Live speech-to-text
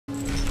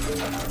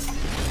Hey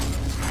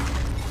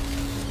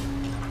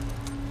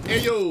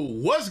yo,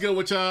 what's good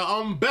with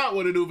y'all? I'm back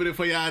with a new video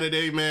for y'all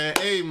today, man.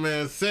 Hey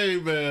man, say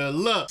man,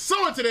 look.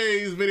 So in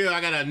today's video,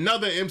 I got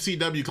another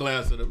MCW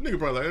class setup. Nigga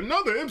probably like,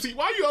 another MC,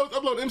 why you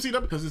upload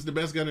MCW? Because it's the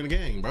best gun in the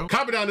game, bro.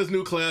 Copy down this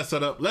new class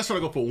setup. Let's try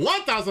to go for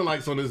 1,000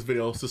 likes on this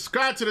video.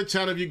 Subscribe to the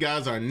channel if you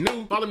guys are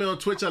new. Follow me on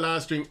Twitch. I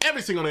live stream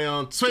every single day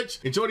on Twitch.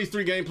 Enjoy these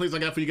 3 gameplays I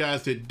got for you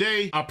guys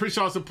today. I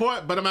appreciate y'all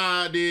support, but I'm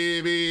out,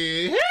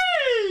 DB.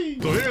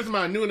 So here's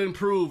my new and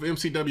improved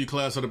MCW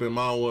class setup in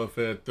Modern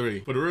Warfare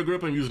 3. For the rear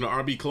grip, I'm using the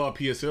RB Claw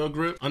PSL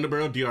grip,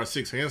 underbarrel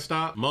DR6 hand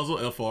stop,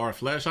 muzzle FOR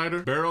flash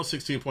hider, barrel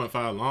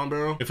 16.5 long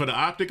barrel, and for the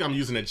optic, I'm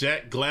using a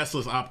Jack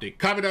glassless optic.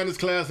 Copy down this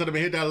class setup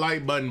and hit that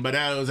like button, but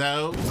that was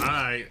out.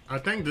 Alright, I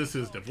think this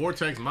is the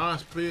Vortex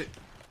Mosh Pit.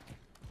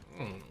 I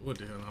don't know what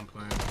the hell I'm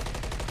playing.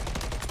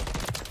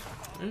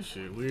 This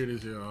shit weird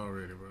as hell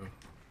already, bro.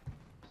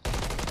 I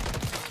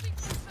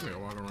gotta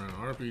walk around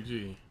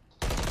RPG.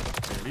 Yeah,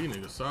 these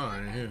niggas saw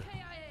in here.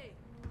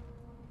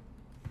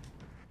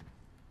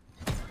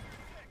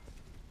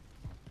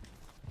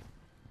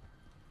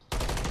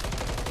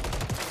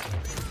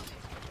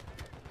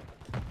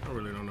 I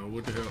really don't know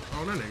what the hell.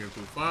 Oh, that nigga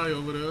threw fire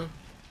over there.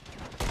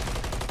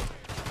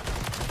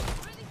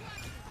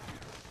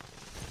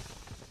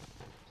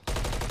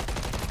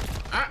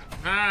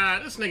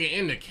 This nigga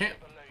in the camp.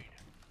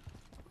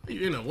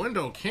 You in a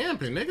window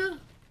camping, nigga?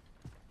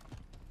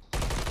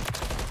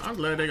 I'm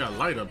glad they got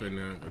light up in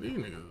there. These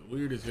niggas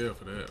weird as hell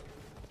for that.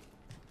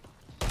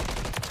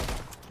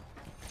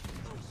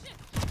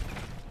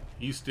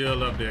 You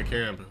still up there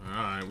camping.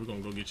 Alright, we're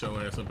gonna go get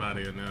your ass up out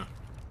of here now.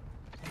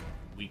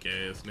 Weak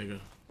ass nigga.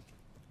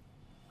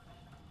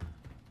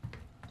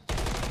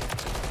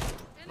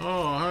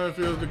 Oh, how it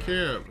feels to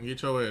camp.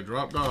 Get your ass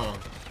dropped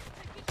off.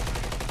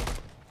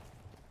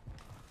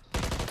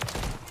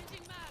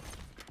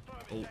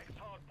 Oh.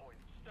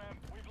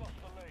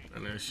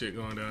 And that shit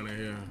going down in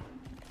here.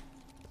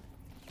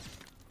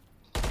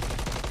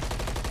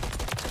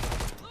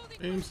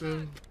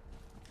 Aimson.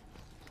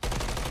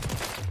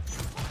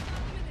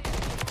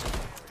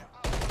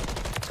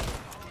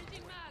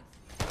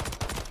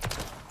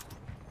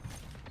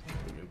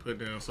 We can put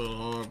down so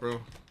hard, bro.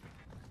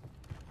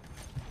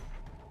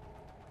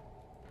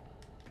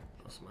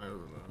 That's my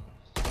other now.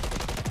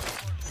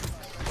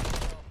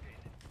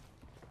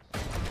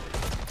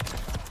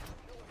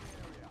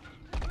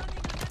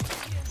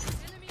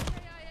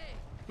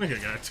 Nigga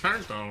got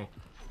turned on.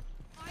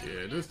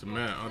 Yeah, this the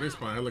map. Oh,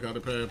 this my helicopter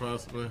pad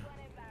possibly.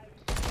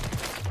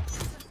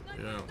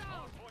 Yeah.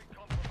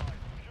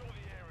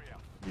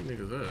 These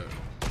niggas up.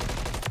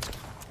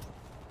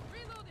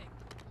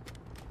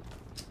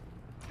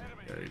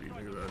 Yeah, these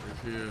niggas out this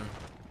here.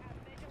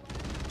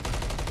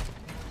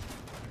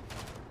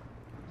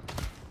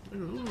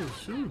 Nigga, who was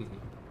shooting?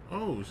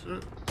 Oh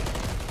shit.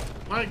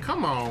 Like,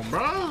 come on,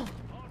 bro. I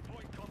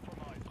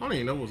don't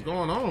even know what's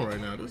going on right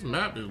now. This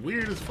map is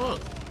weird as fuck.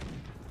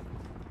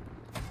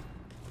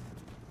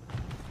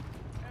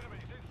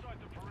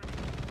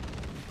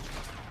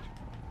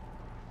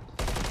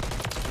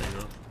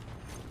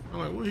 I'm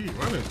like, what he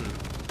running to?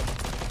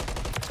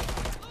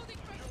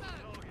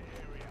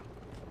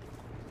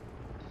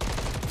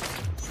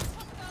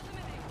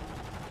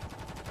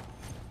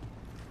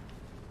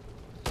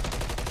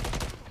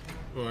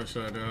 Oh, I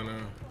shot down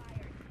there.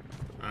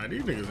 Alright,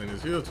 these niggas in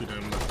this hill too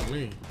damn much for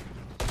me.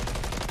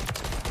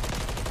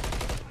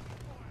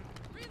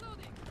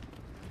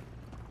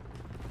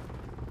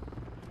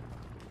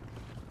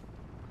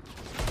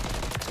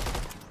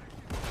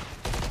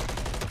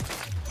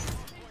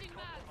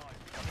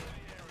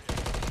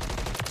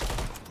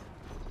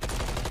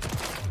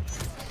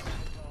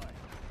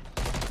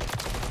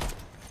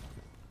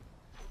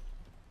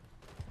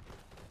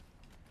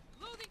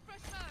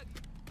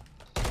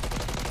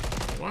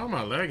 Why am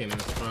I lagging in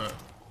this spot?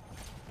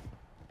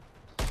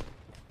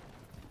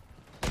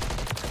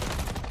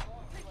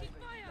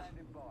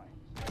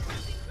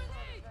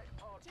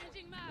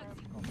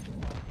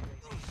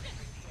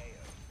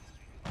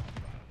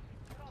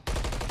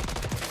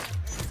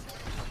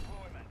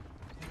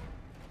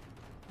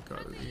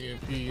 Got an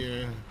EMP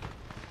in.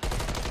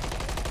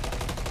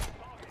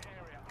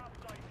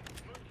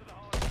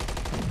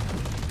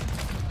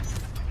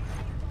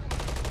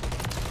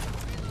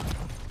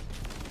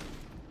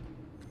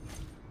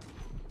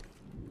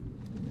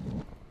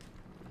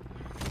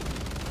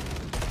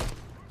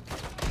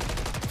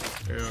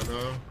 Hell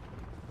no.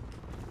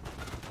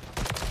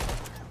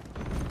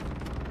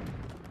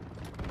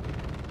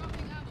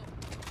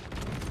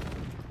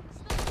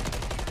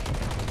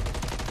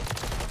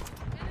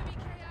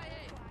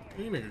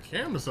 These niggas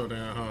camera so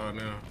damn hard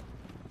now.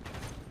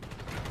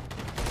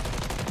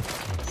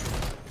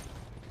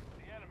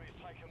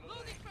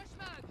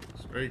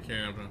 Straight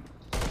camping.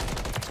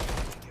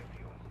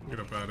 Get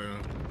up out of there.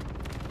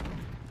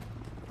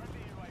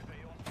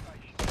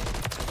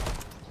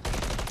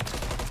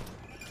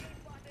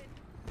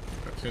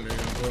 Got 10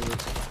 damn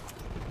bullets.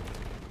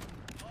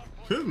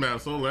 This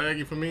map's so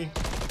laggy for me.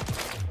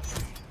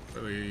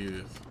 It really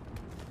is.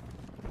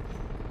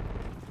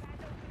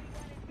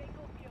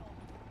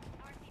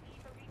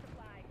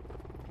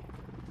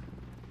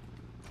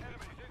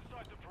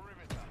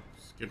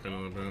 skipping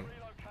a little bit.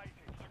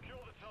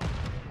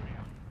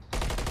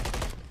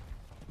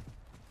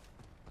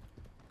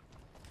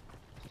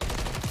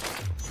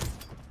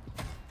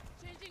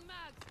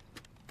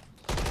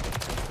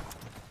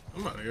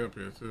 I'm about to get up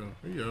here too.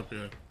 He up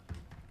here.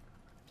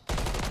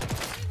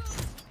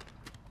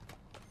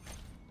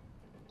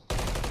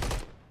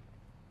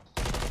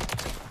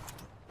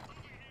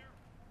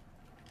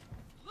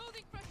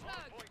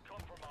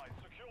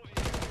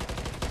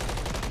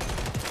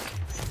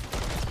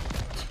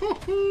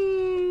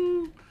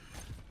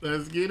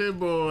 Let's get it,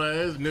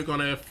 boys. Nick on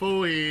that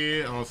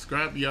forehead on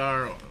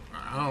Scrapyard.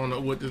 I don't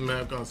know what this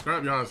map called.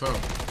 Scrapyard or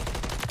something.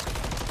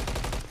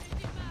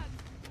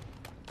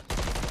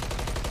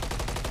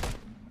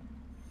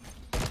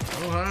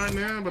 Oh, hard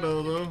now, but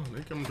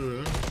they come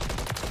through.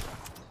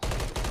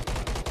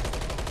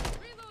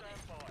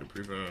 Good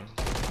pre-fire.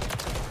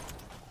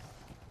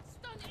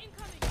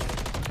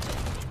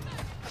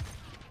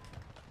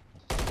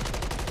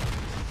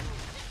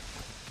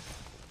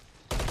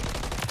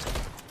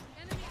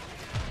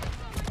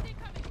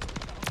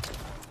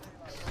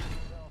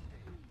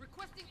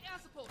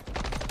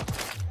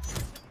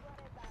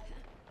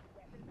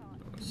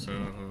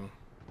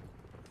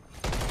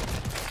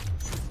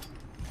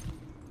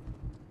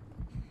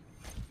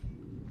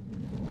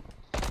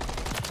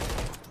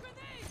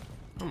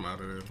 I'm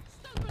out of there.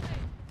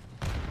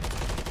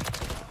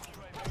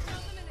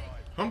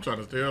 I'm trying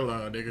to stay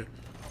alive, nigga.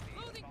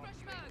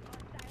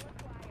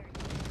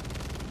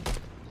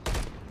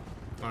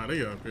 Ah,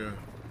 they up here.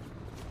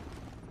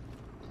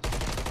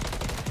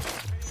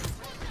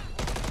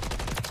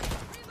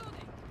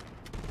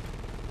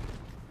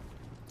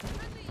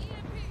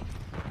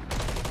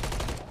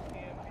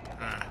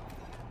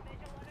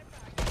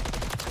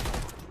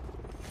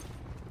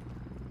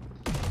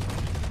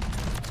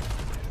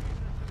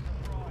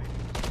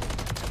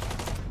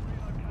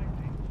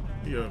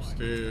 He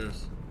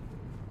upstairs.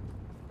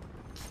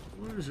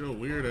 Where's your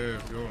weird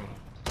ass going?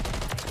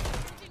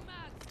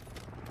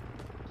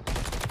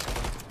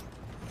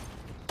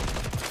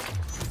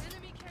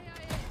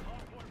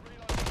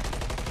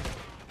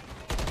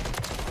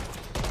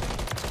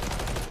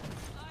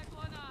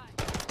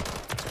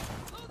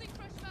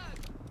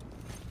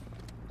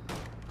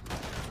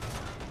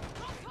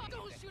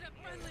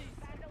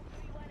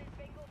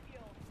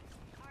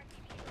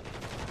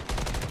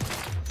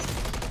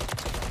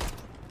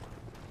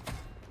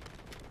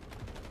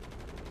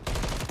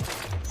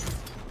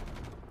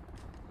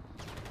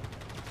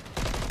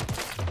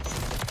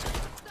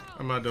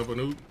 I'm at double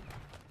nuke.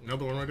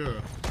 Another one right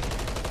there.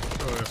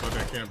 Oh, that's like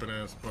that camping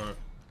ass spot.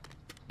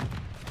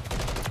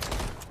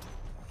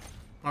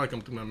 I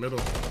come through my middle.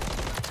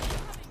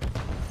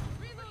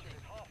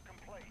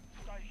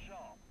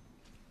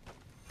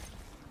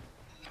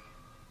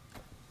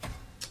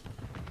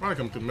 I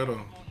come through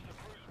middle.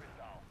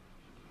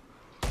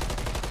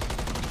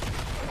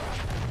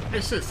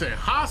 This shit said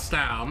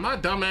hostile. My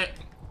dumb ass.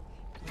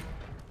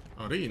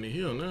 Oh, they in the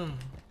hill now.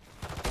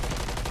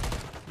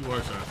 You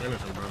watch that. Finish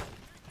him, bro.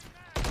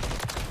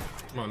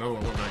 Come on, another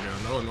one went back there.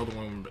 I know another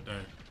one went back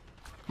there.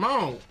 Come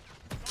on!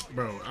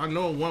 Bro, I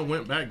know one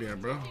went back there,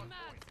 bro.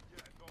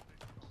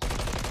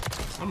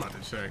 I'm about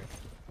to check.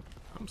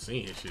 I'm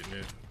seeing shit,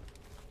 man.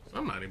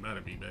 Somebody about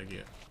to be back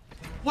here.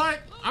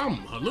 What? I'm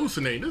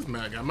hallucinating. This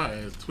map got my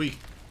ass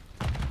tweaked.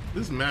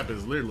 This map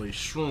is literally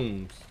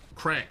shrooms.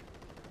 Crack.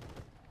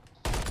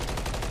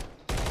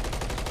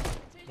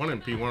 One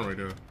in P1 right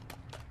there.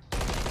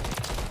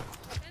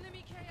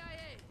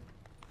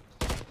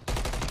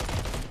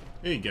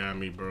 He got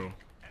me, bro.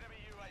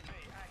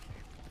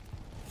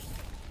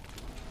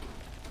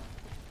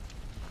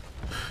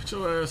 Get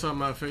your ass out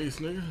my face,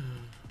 nigga.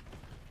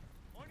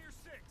 On your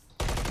six.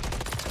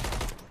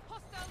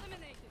 Hostile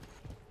eliminated.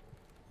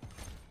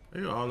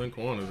 They all in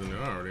corners in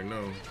there, I already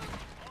know.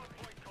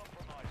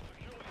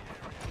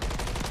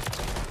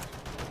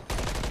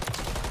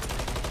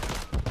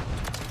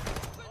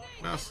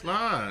 Now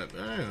slide,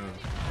 damn.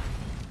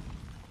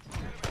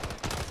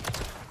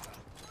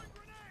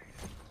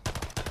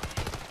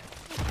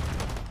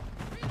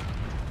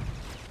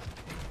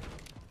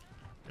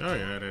 Oh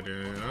yeah, that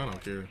is. I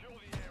don't care.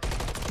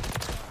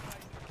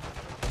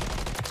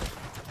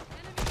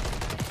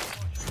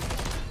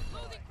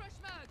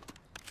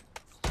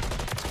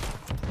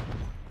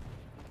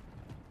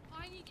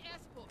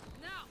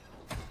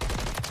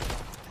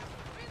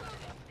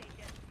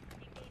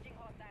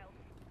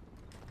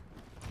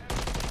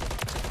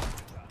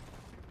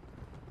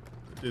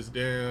 Put this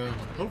down.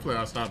 Hopefully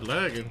I'll stop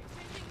lagging.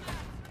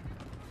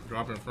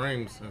 Dropping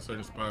frames in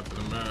certain spots of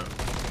the map.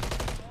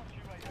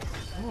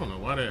 I don't know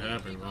why that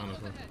happens,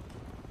 honestly.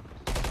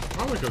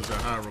 Probably because of the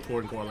high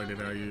recording quality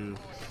that I use.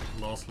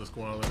 Lossless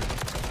quality.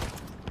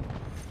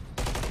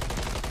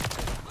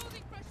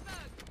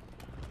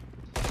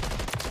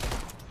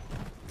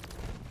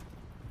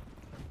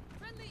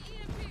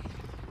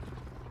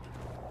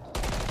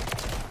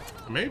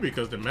 Maybe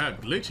because the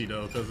map glitchy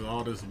though, because of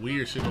all this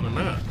weird shit on the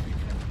map.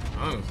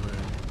 Honestly,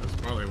 that's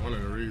probably one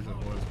of the reasons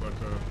why it's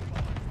fucked up.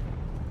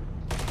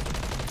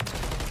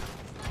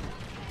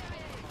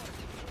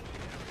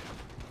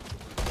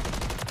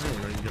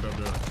 know you can get up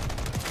there.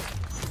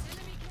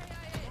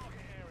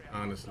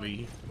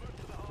 Honestly.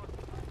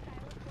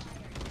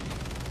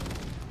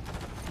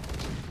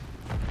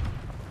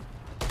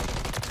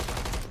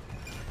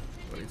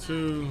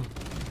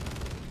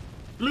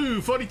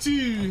 Blue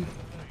 42.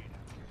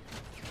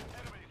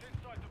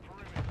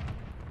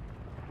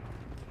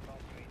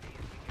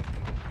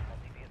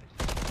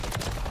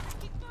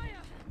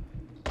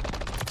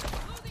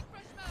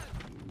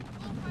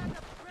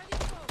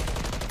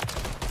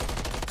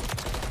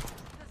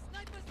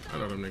 I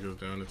know them niggas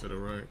down and to the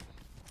right.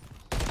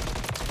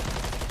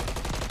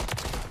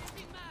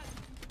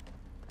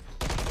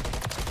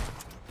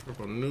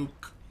 Triple nuke.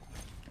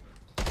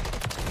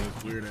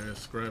 This weird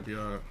ass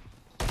scrapyard.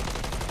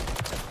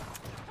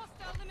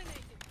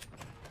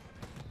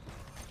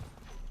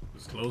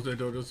 Just close that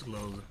door, just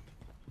close it.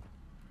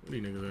 Where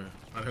these niggas at?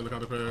 I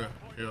helicopter pad?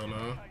 Hell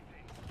no.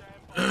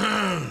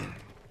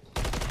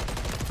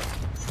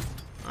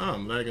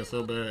 I'm lagging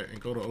so bad. And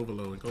go to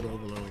overload, and go to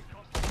overload.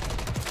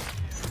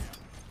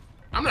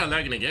 I'm not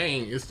lagging the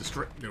game, it's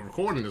the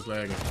recording is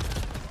lagging.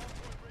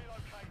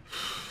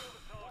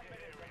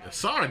 The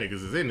sorry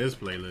niggas is in this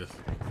playlist.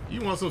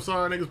 You want some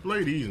sorry niggas?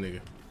 Play these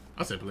niggas.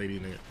 I said play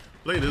these niggas.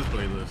 Play this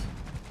playlist.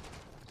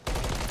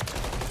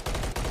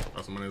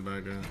 Oh, somebody's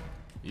back there.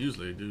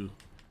 Usually they do.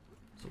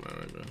 Somebody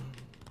right there.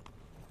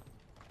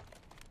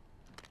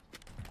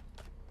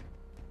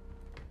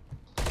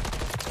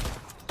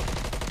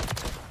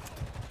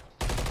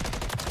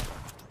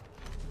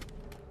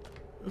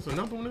 There's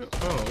another one there?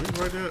 Oh, he's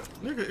right there.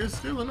 Nigga, it's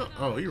still another.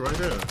 Oh, he right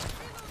there.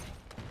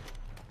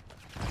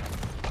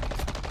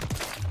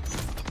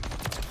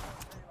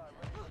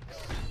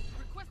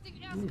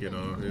 Let me get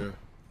off here.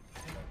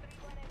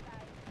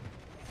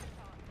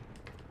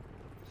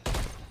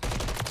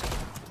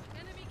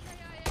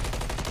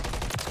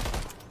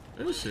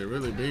 This shit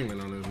really beaming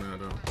on this map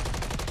though.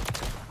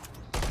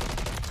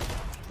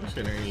 This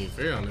shit ain't even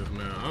fair on this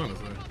map,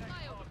 honestly.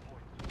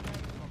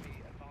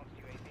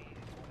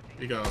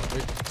 He got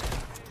it.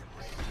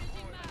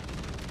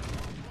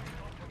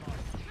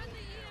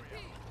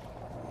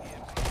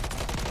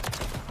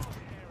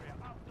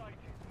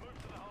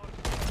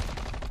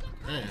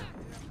 Damn.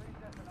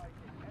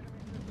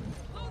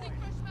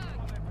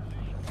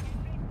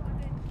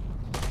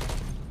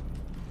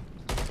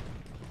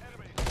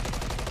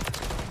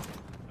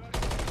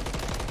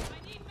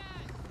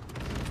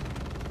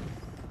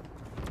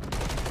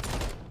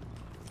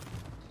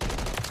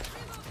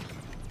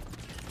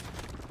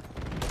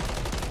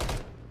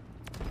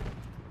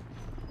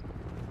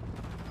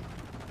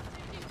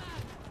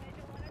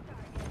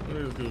 What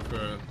is good,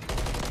 crap?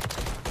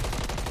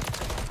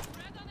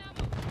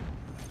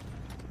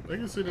 They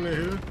can sit in there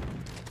here.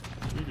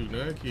 We do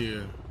not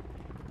care.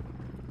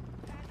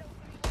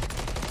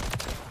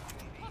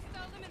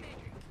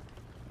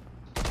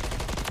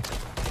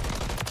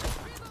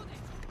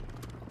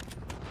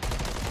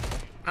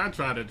 I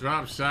tried to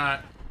drop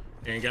shot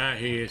and got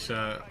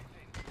headshot.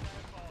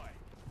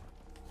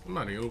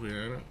 Somebody over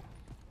here, ain't it?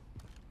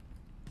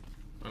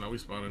 Oh no, we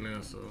spawning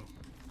there, so.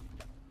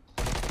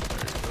 There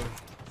you go.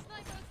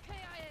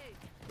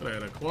 But I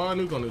had a quad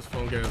nuke on this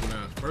funk ass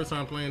map. First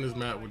time playing this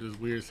map with this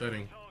weird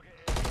setting.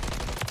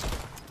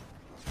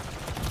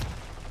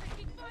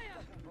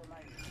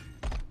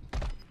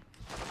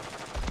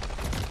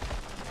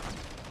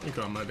 You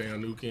call my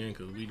damn nuke in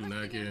because we do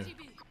not care.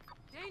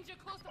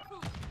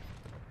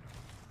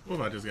 What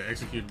if I just got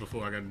executed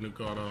before I got the nuke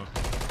called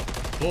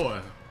off? Boy,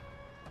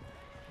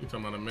 you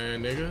talking about a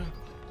man, nigga?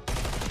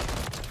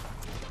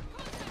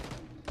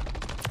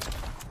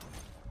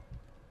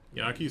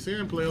 Yeah, I keep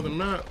saying play on the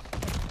map.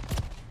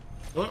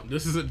 Oh,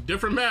 this is a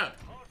different map.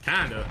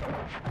 Kinda.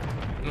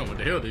 I don't know what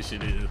the hell this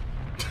shit is.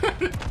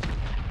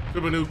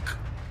 Triple nuke.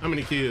 How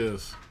many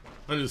kills?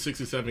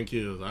 167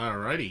 kills.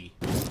 Alrighty.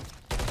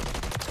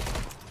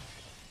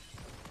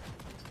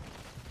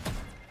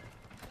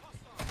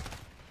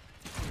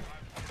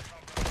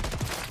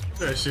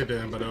 That shit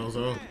down, but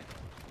also.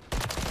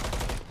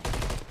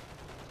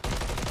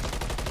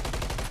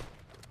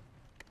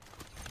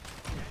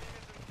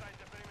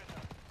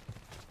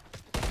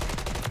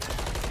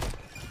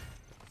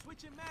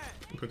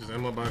 Put this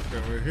ammo box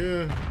down right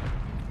here.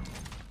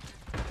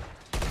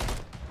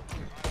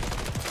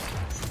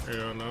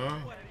 Hell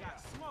no.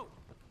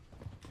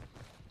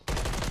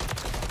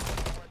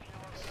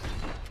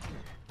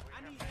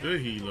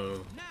 Good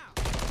helo.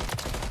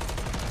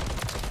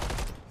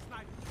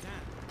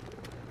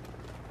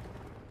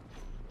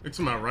 It's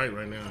to my right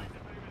now.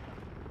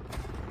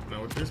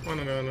 Now with this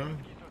spawning down now.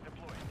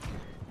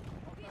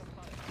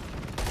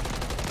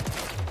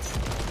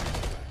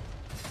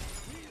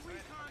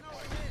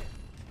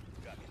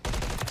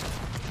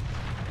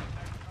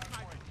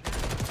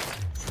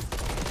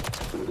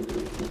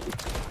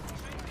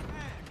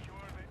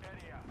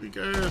 Big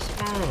ass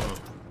spawn.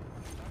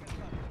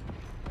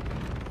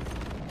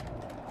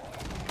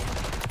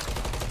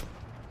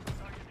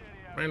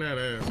 Bring that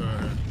ass out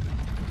here.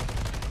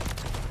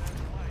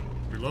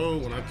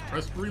 Reload when I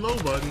press the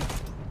reload button.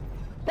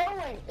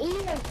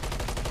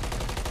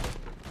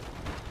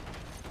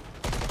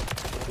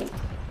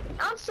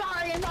 I'm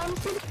sorry, and I'm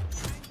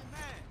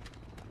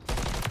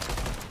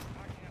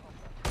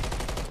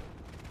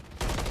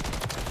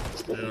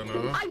Hell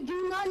no. I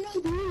do not know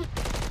you.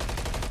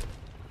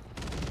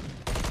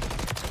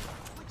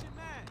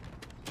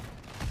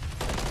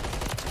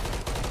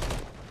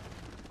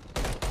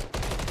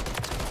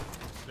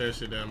 That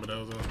shit down, but that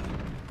was on.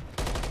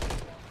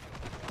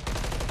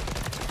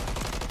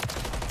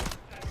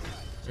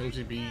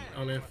 MGB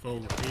on that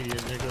phone media,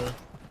 nigga.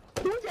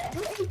 Who's that?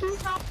 Who do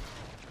top?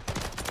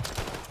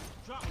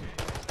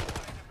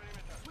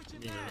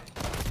 Yeah.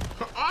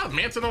 Oh, I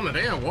manted on the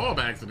damn wall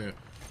by accident.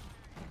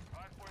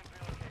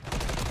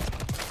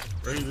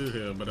 Crazy as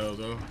hell, but that was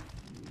on.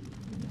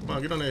 Come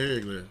on, get on that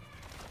head, Glenn.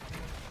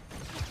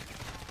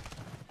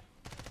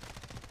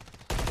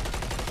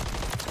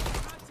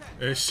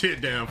 That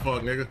shit down,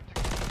 fuck, nigga.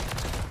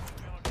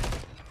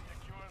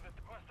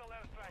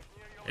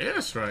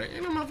 Airstrike?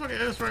 Ain't no motherfucking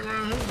airstrike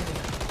around here.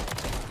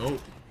 Oh,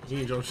 he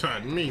ain't jump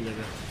shot me,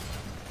 nigga.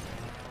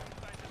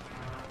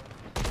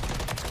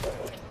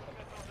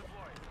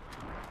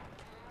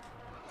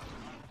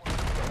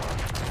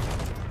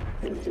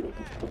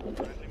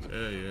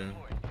 Yeah.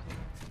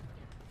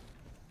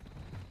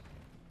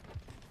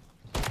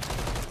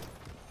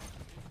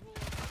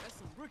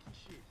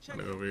 I'm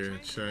gonna go over here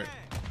and check.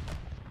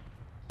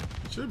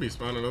 Should be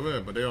spawning over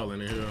there, but they all in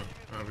the hill,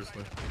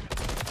 obviously.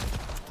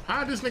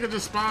 How this nigga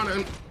just spawn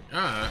in?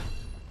 Alright.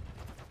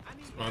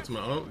 Spawn to my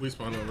oh, we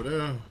spawned over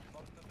there.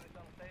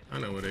 I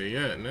know where they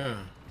at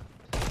now.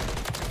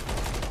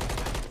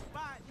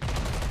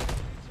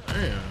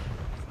 Damn.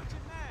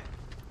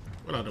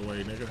 Get out the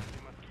way, nigga.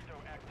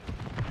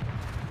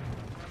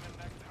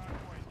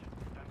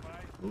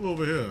 Who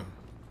over here?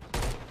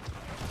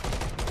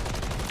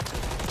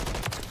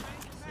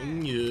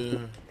 Yeah.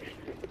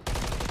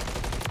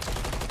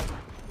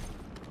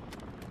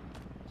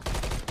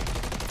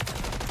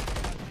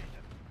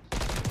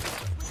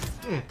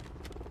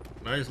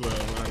 Nice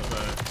little line of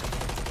sight.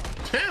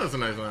 Damn, that's a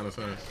nice line of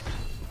sight.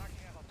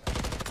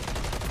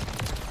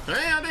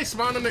 Damn, they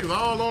spawned them niggas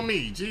all on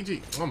me.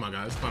 GG. Oh my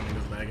god, this spot me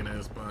this lagging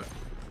ass spot.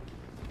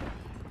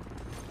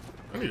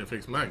 I need to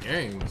fix my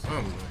game or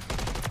something.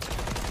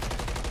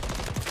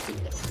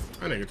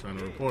 That nigga trying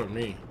to report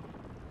me.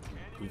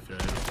 Goofy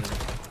ass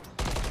nigga.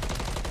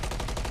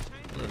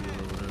 Let me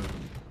get over there.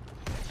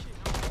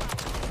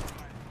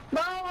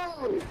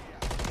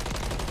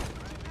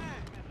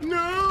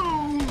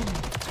 No!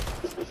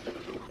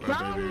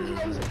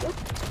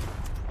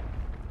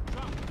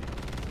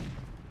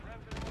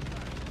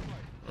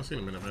 I seen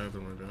him in the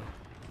bathroom right there.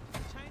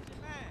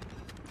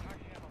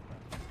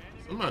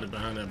 Somebody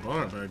behind that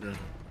bar back there.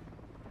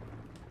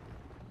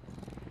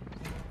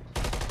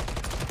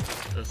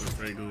 That's just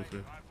straight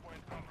goofy.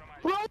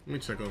 Let me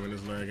check over in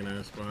this lagging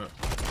ass spot.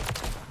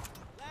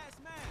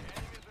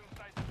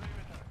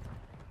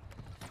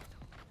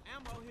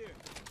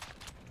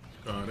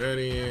 Got that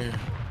in.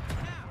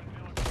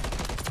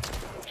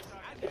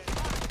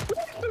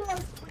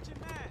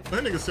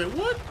 That nigga said,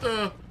 what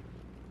the?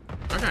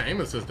 I got aim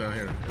assist down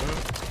here. You know?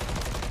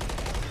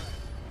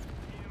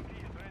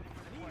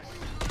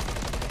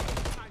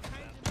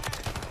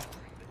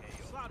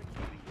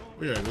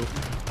 We gotta go.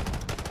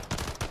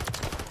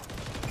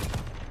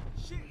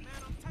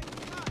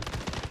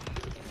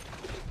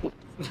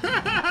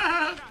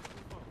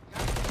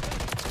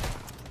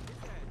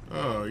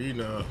 Oh, you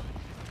know.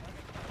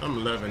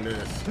 I'm loving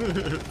this.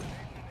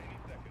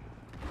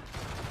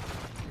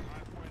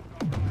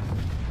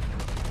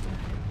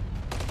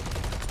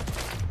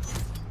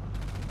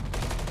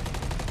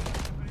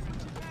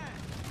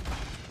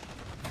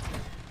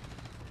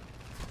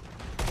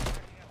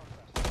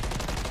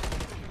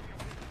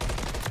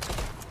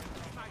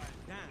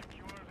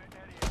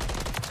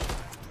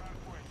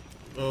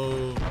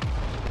 Oh.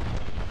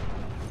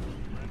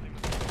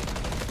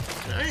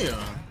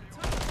 Damn.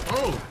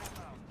 Oh.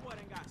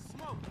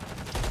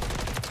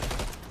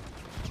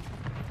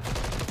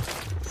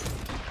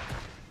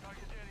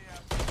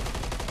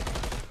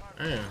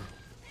 Damn.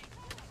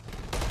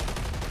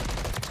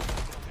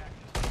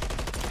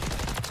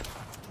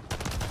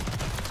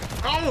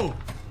 Oh!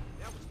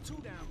 That was too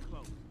damn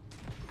close.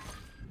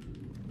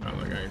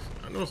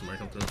 I know somebody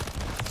come through.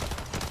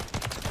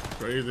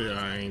 Crazy,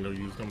 I ain't no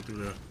use coming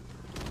through there.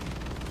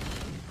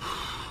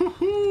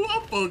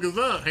 I'm focused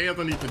up. Hands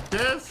underneath the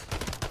desk.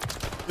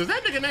 Is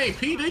that nigga named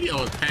P. Diddy?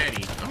 Oh, it's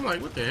Patty. I'm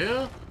like, what the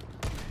hell?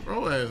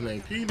 Bro ass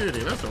name P. Diddy.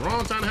 That's the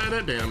wrong time to have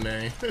that damn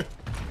name.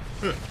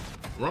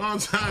 Wrong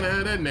time to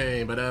have that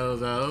name, but that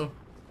was oh.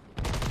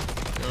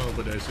 Don't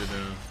put that shit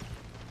down.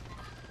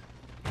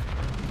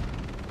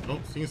 Oh,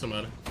 seen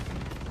somebody.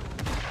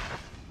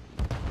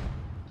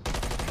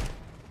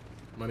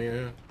 Money in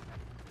here.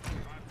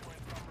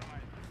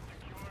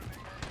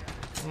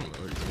 I don't know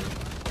what he's doing.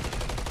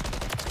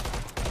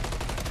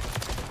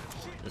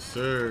 Yes,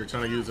 sir.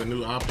 Trying to use a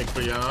new optic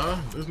for y'all.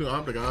 This new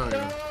optic,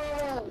 alright.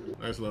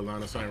 Nice little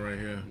line of sight right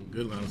here.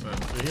 Good line of sight.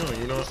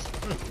 You know.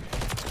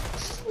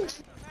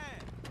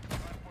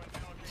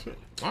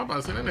 I'm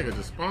about to say that nigga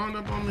just spawned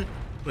up on me.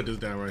 Put this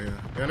down right here.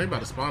 Yeah, they about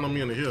to spawn on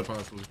me in the hill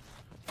possibly.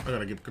 I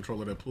gotta get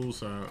control of that pool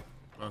side,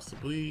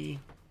 possibly.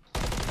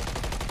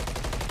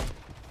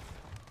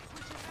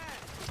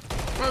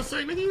 I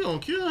say, nigga, you gonna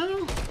kill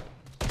him?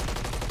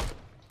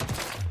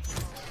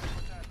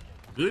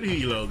 Good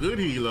helo, good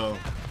helo.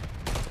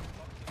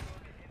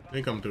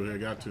 They come through here,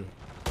 got to.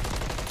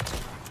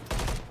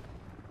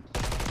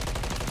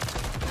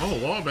 Oh,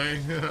 wall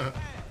bang.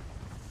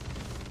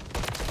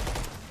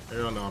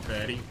 Hell no,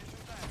 Patty.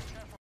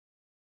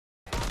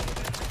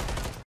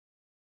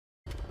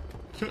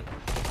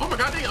 Oh my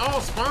god, they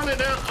all spawning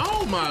down.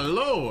 Oh my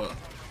lord.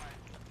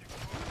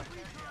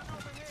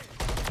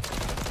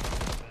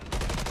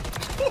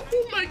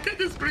 Oh my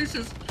goodness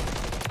gracious.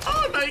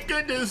 Oh my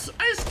goodness.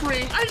 Ice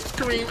cream, ice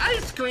cream,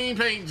 ice cream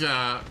paint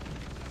job.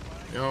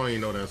 Y'all don't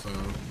even know that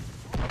song.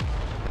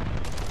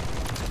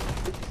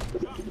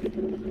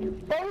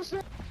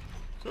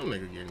 Some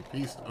nigga getting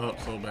pieced up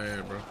so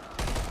bad, bro.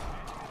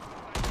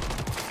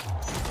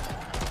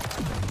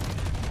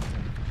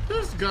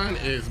 This gun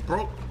is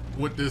broke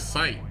with this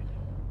sight.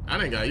 I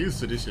done got used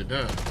to this shit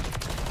now.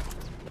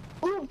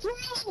 Oh,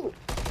 bro.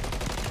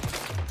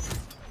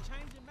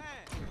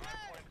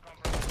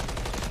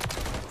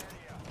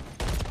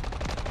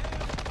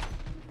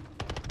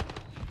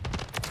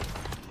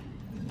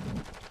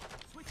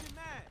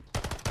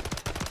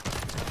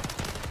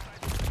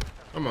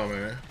 Come on,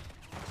 man.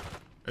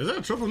 Is that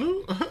a triple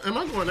new? Am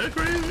I going that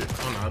crazy?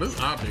 Oh no, this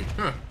is optic.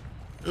 Huh.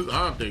 This is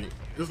optic.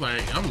 It's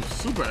like I'm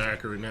super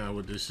accurate now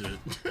with this shit.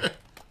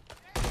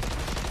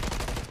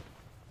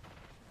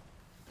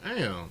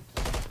 Damn.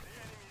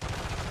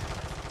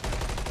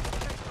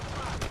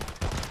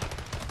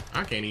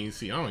 I can't even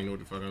see. I don't even know what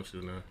the fuck I'm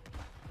shooting at.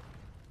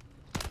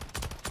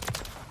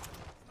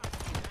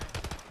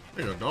 I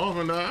think a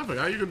dolphin dive. I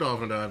forgot you could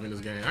dolphin dive in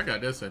this game. I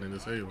got that set in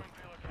disabled.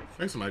 I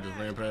think somebody just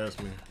ran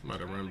past me. I'm about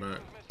to run back.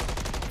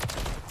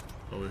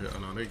 Over here. Oh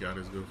no, they got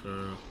his good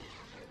fast.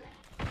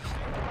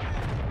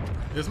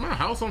 Is my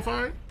house on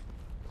fire?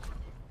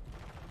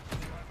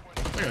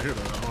 I think I hear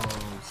the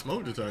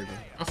smoke detector.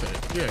 I said,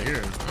 yeah,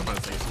 here. I'm about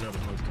to say smell the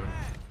smoke detector.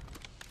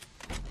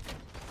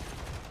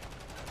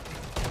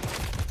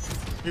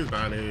 He's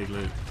behind the egg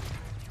leg.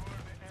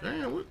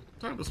 Damn, what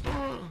type of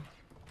spawn?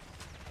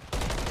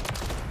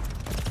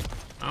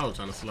 I was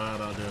trying to slide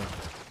out there.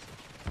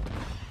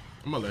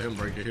 I'm gonna let him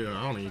break it here.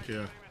 I don't even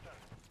care.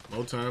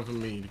 No time for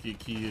me to get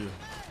killed.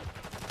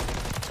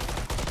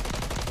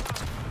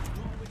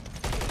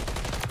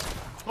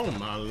 Oh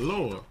my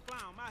lord.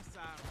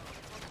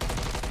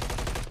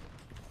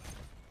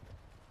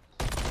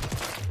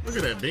 Look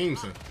at that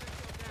Beamson.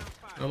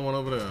 Another one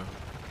over there. I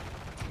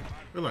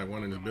feel like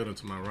one in this building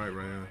to my right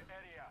now.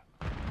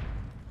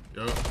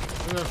 Yup.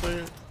 What I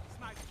saying?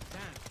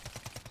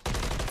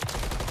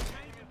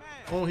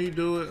 Won't he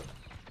do it?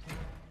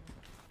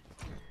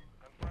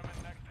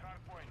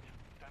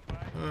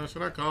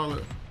 Should I call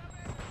it?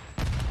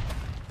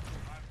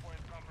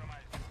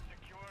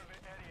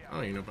 I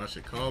don't even know if I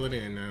should call it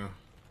in now.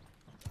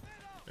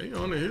 They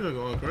on the hill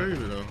going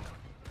crazy though.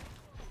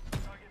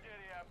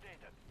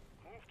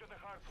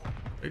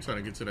 They trying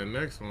to get to that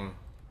next one.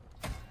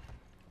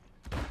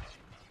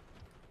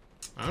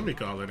 I'll be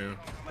calling in.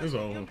 It's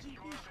over.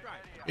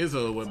 It's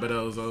over, but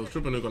I was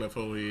triple nuke on that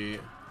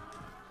 4-head.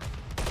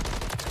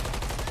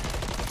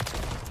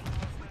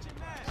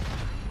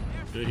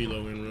 Good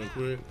helo in real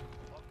quick.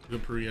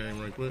 Good pre-aim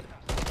right quick.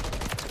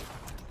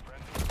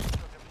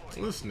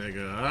 This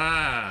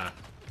nigga,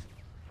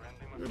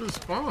 look at the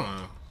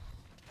spawn.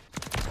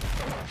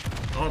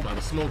 Oh, I'm about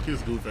to smoke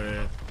his goof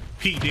ass.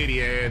 P.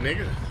 Diddy ass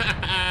nigga.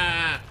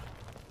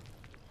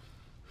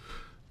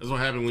 That's what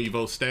happened when you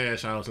vote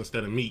Stash House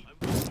instead of meat.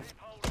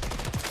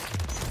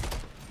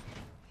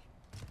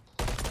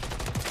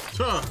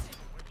 Huh.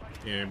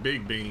 Yeah,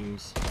 big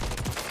beams.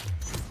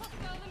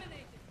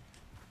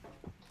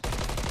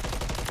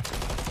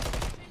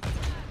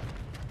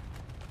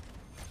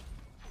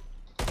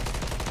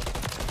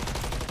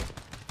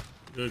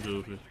 Good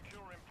goofy.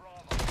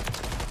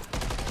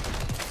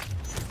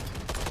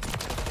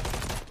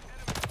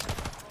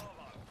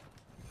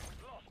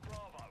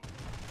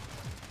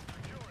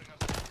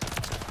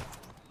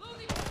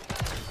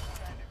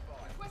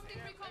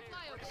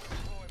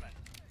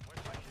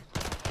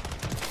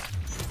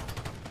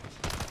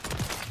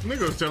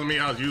 Nigga was telling me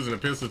I was using a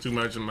pistol too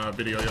much in my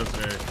video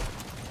yesterday.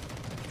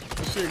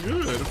 That shit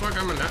good. The fuck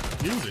I'm gonna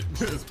not use it.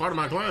 It's part of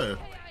my class.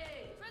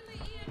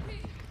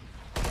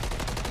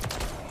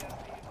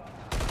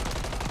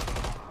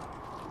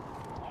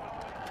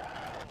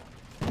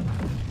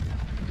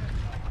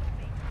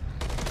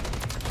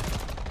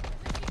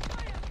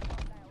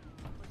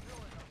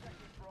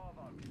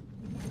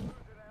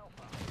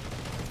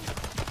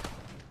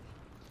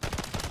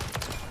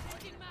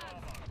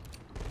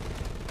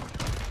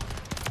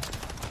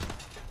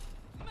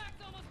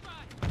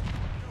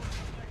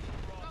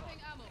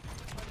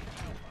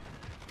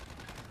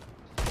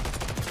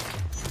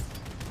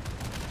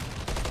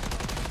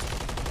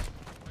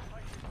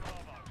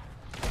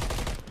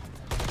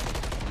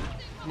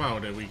 Come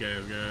on with that weak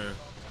ass guy.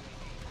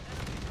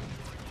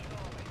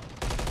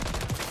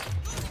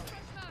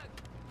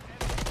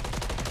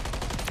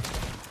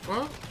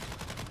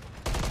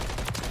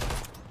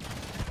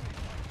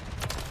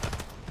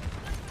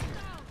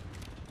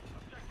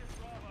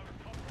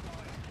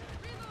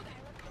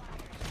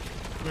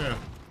 Yeah.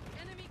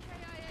 Enemy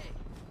KIA.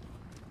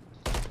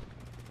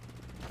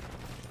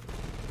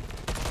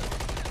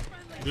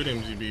 Good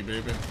MGB,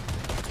 baby.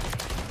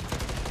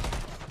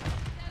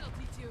 That'll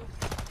teach you.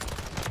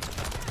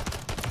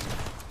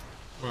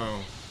 Wow.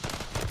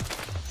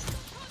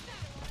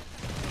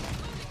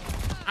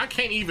 I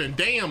can't even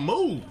damn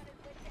move,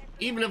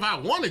 even if I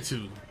wanted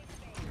to.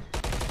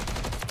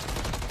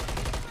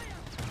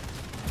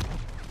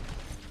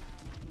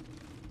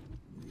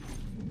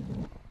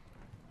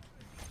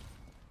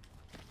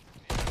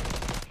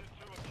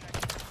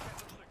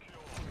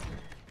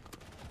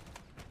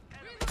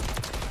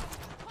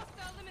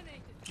 Hostile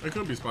eliminated. They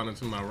could be spawning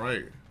to my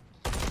right.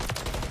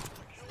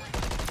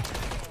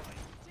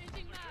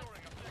 Changing map.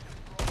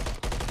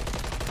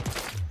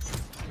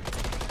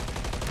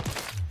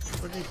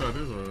 What you thought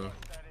this was?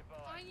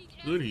 Finding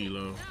Good enemy.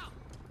 helo. Now.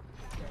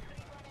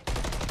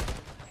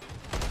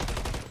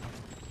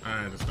 I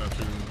had to stop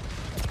shooting.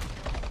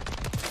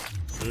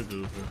 Good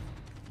goofy.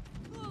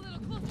 Pull a little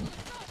closer to the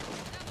stop.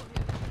 Ammo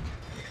here.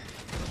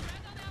 Red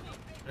on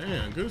ammo.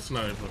 Man, good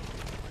sniper.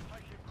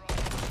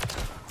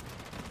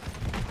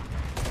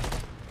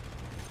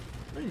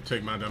 Let me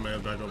take my dumb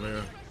ass back over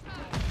here.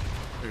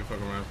 Maybe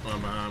fuck around, spawn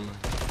behind me.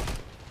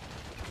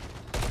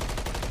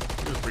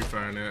 Just free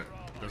firing that,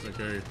 just in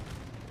case.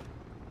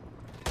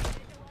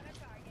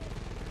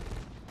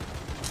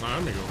 Nah,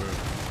 let me go over here.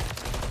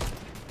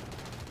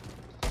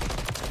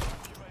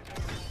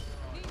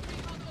 Need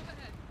recon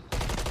overhead.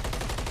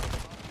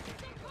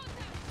 Changing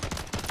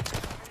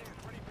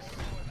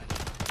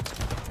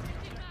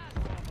map.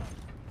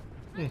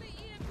 Friendly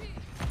EMP.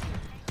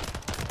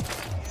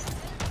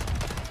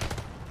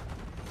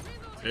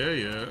 Yeah,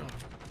 yeah.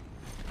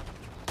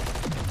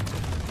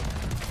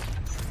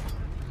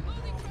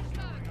 Loading fresh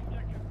mag.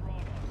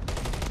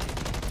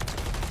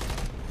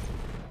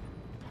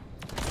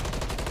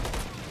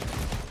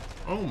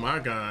 Oh my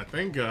god,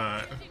 thank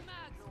god. Changing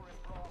mags. Loading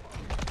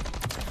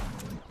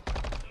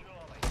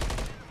fresh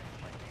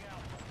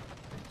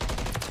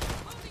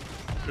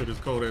Feel this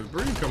cold ass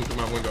breeze coming through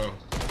my window.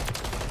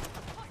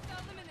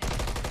 hostile eliminated.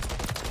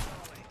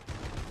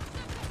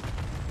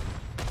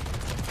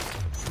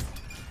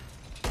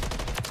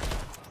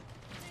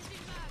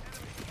 Changing mag.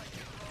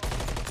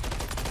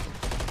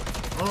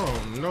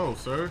 Oh no,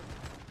 sir.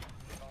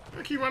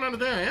 I keep running out of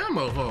damn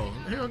ammo for.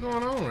 What the hell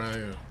going on right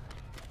here?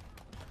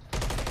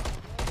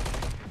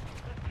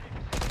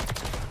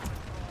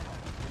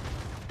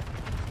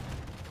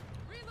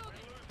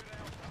 Reloading.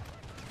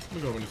 Let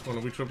me go in this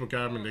corner. We triple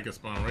cabin, they can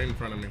spawn right in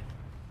front of me.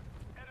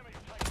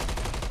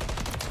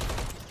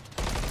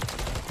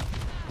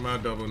 My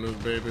double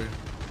nuke, baby.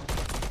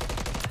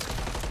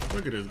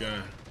 Look at this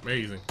guy.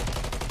 Amazing.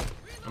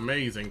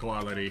 Amazing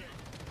quality.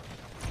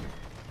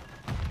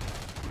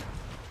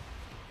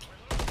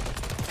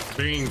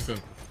 Beamson.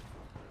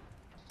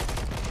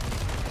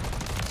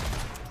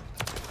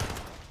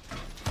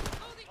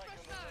 Loading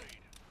fresh mag.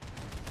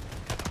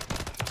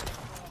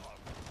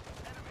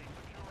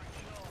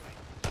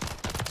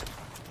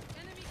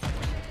 Enemy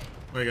KIA.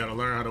 They gotta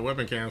learn how to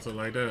weapon cancel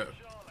like that.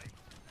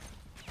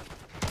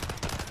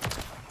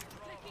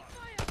 Taking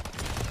fire.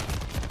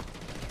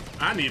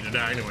 I need to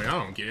die anyway, I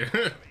don't care.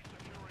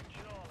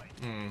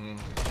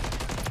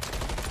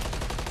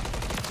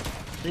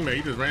 Teammate,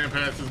 he just ran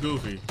past his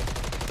goofy.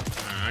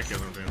 Nah, I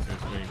killed him damn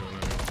since we ain't doing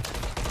nothing.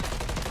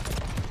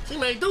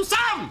 Teammate, do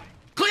something!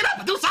 Clean up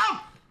and do something!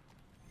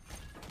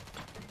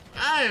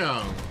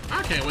 Damn!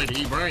 I can't wait to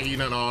eat brain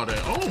eating and all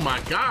that. Oh my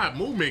god,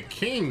 movement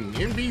king,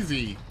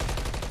 MVZ.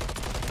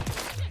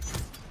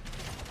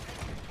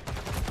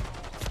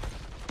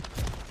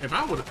 If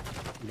I would've,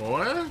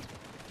 boy, I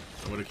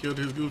would've killed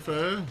his goof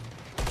ass.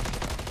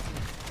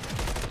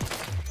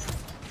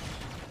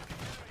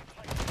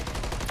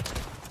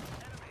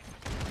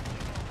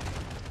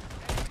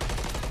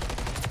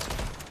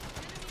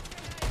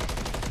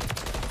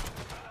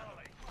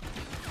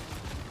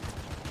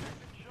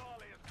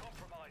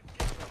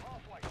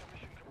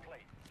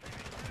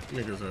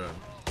 Niggas,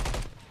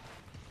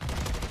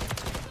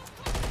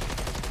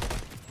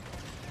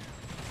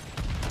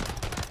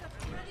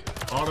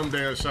 all them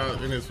damn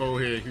shots in his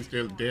forehead, he's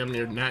still damn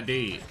near not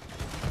dead.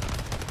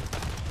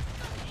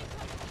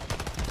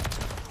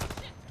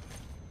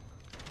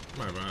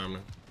 Right behind me.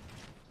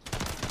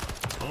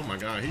 Oh my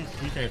god,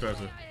 he can't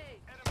touch it.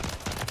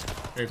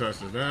 Can't touch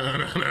this. No,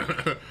 no,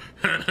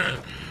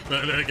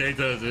 no, no, can't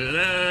touch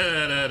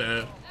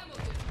it.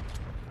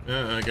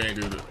 I can't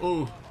do this.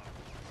 Ooh.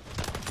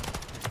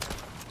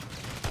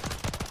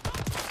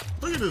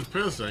 Look at this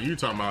pistol. You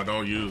talking about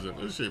don't use it.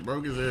 This shit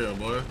broke as hell,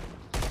 boy.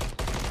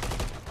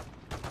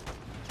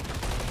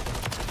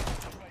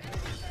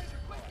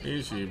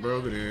 This shit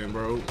broke it in,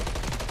 bro.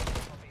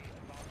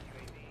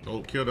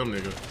 Don't kill them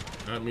niggas.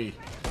 Not me.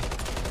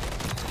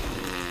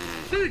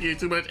 He get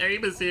too much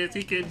aim assist.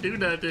 He can't do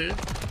nothing.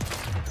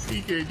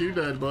 He can't do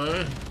nothing,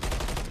 boy.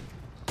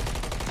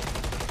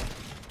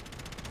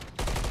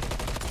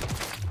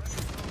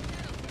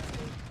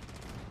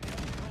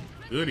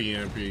 Good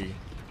EMP.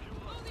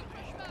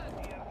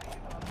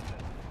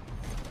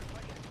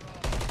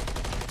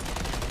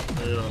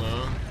 Hell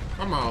no.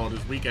 Come on,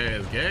 this weak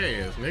ass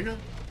gas, nigga.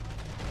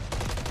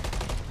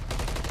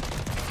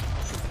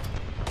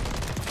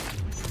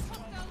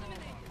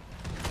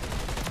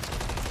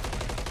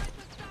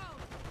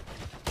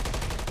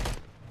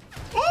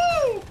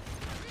 Ooh!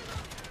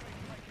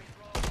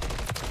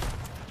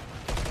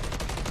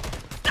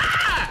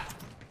 Ah!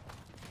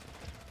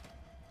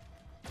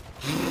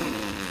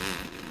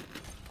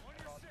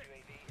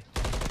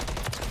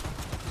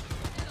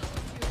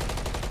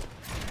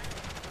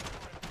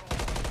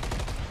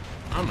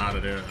 I'm out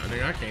of there. I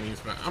think I can't even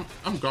spend.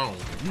 I'm gone.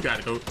 You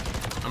gotta go.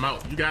 I'm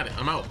out. You got it.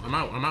 I'm out. I'm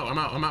out. I'm out. I'm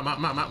out. I'm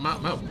out.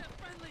 I'm out.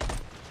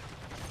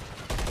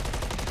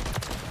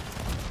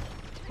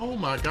 Oh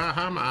my god,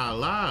 how am I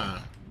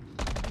alive?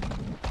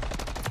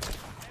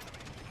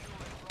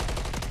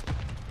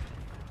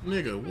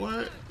 Nigga,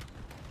 what?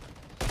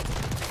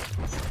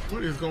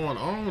 What is going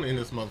on in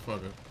this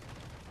motherfucker?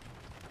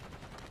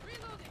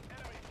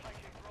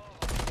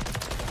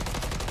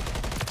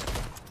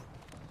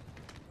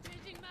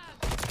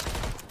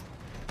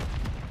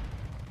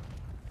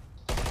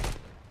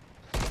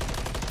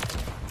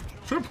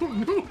 Triple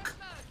nuke.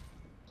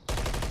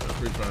 That's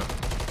pretty fast.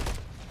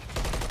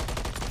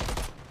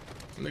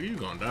 Nigga, you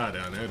gonna die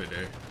down there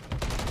today.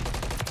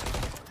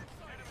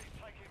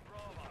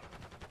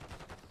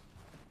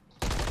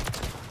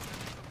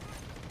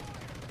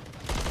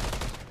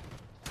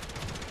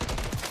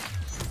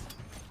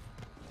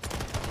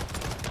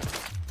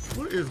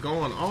 What is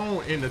going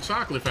on in the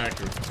chocolate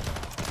factory?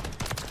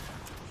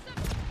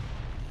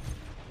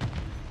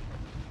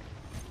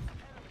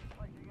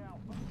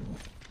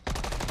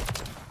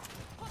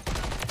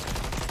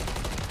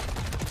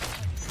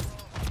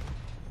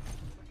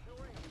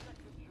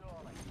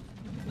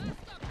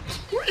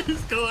 What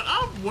is going on?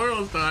 I'm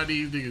world star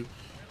these niggas.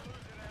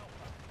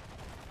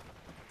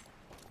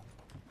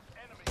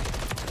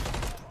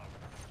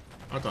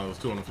 I thought it was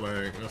two on the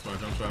flag. That's why I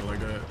jumped shot like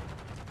that.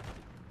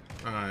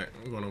 Alright,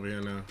 I'm going over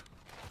here now.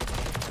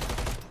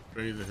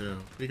 Crazy hell.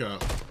 Peek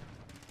out.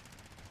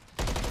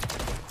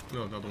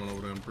 No, another one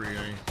over there in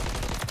pre-aim.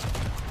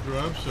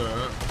 Drop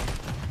shot.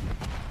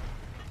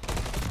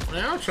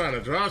 Man, I'm trying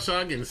to drop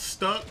shot, getting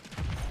stuck.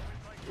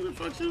 Who the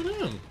fuck shooting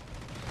him?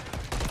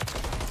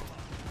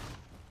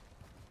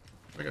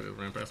 I got this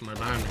ran past somebody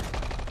behind me.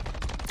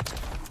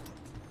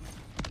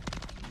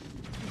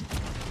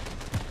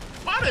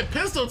 Why did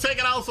pistol take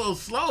it out so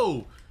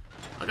slow?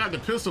 I got the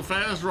pistol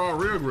fast draw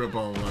rear grip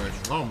on. Like,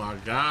 oh my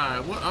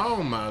god. What?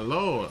 Oh my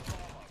lord.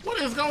 What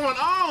is going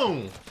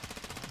on?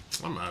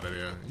 I'm out of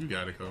there. You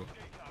gotta go.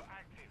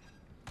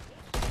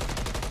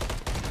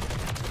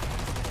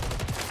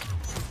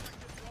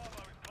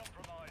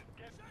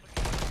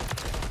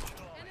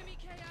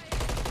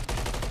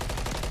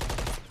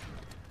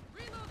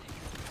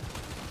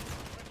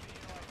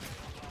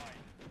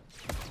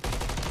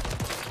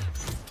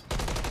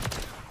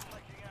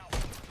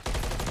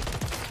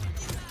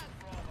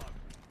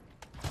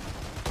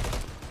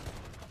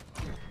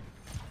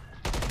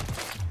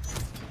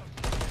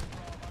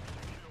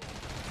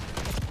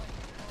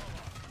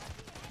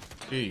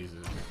 Jesus.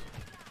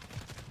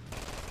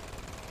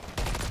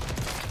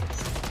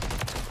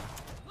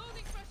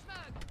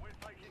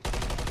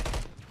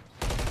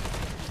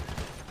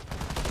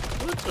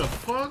 What the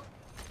fuck?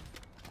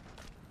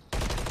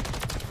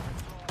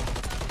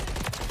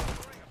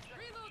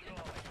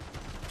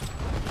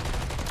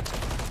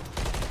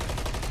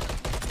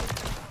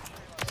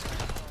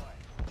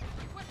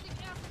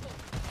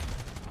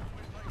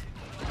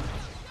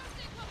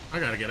 I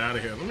gotta get out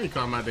of here. Let me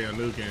calm my damn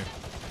nuke in.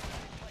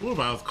 What if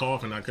I was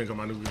coughing? I couldn't come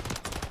my nuke.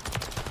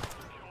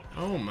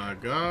 Oh my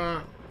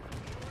god.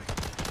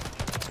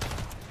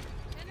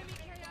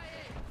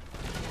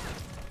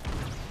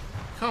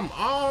 Come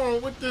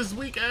on with this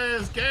weak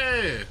ass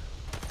gas.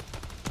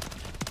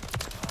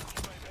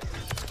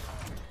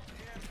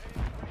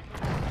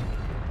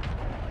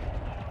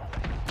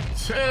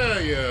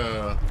 Tell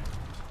ya.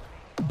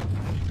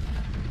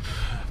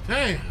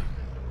 Damn.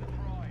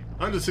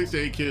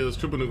 168 kills,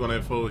 triple nuke on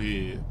that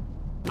forehead.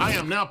 I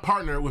am now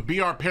partnered with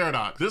BR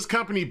Paradox. This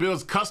company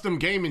builds custom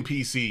gaming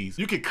PCs.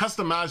 You can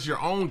customize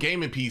your own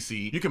gaming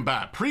PC. You can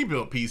buy a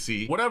pre-built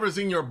PC, whatever's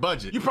in your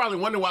budget. You probably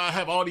wonder why I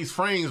have all these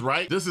frames,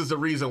 right? This is the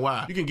reason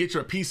why. You can get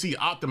your PC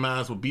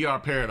optimized with BR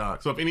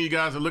Paradox. So if any of you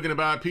guys are looking to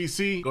buy a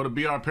PC, go to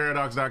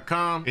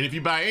brparadox.com. And if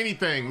you buy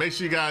anything, make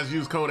sure you guys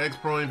use code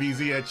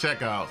xProMvz at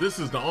checkout. This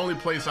is the only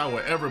place I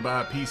will ever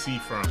buy a PC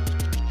from.